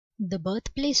The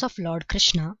birthplace of Lord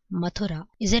Krishna, Mathura,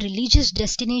 is a religious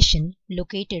destination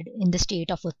located in the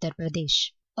state of Uttar Pradesh.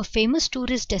 A famous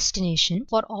tourist destination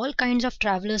for all kinds of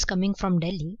travellers coming from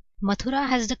Delhi, Mathura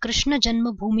has the Krishna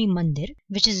Janma Bhoomi Mandir,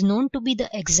 which is known to be the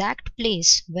exact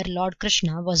place where Lord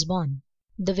Krishna was born.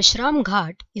 The Vishram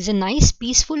Ghat is a nice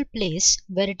peaceful place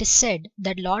where it is said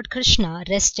that Lord Krishna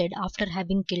rested after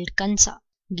having killed Kansa.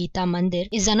 Gita Mandir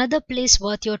is another place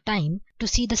worth your time to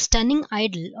see the stunning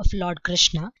idol of Lord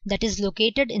Krishna that is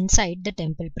located inside the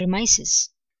temple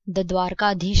premises. The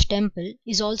Dwarkadhish temple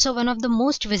is also one of the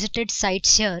most visited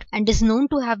sites here and is known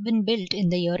to have been built in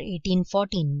the year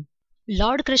 1814.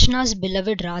 Lord Krishna's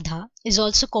beloved Radha is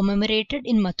also commemorated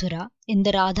in Mathura in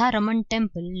the Radha Raman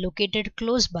temple located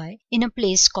close by in a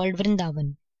place called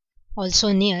Vrindavan.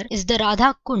 Also near is the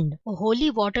Radha Kund, a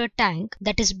holy water tank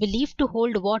that is believed to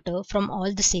hold water from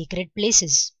all the sacred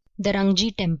places. The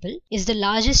Rangji temple is the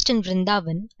largest in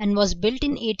Vrindavan and was built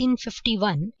in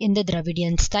 1851 in the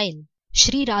Dravidian style.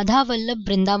 Sri Radha Vallabh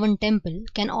Vrindavan temple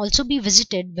can also be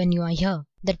visited when you are here.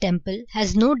 The temple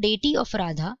has no deity of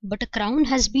Radha, but a crown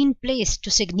has been placed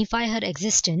to signify her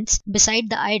existence beside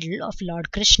the idol of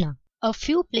Lord Krishna. A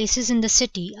few places in the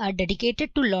city are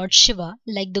dedicated to Lord Shiva,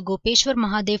 like the Gopeshwar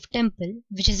Mahadev temple,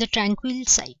 which is a tranquil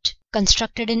site.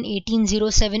 Constructed in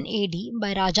 1807 AD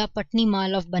by Raja Patni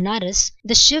Mal of Banaras,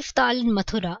 the Shiv Tal in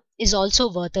Mathura is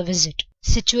also worth a visit.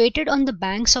 Situated on the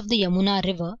banks of the Yamuna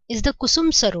river is the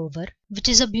Kusum Sarovar, which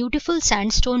is a beautiful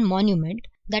sandstone monument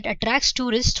that attracts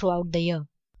tourists throughout the year.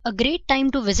 A great time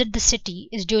to visit the city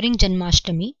is during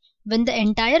Janmashtami, when the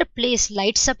entire place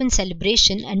lights up in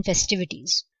celebration and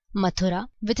festivities. Mathura,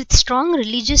 with its strong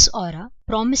religious aura,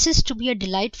 promises to be a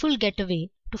delightful getaway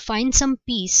to find some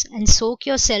peace and soak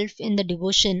yourself in the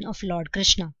devotion of Lord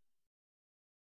Krishna.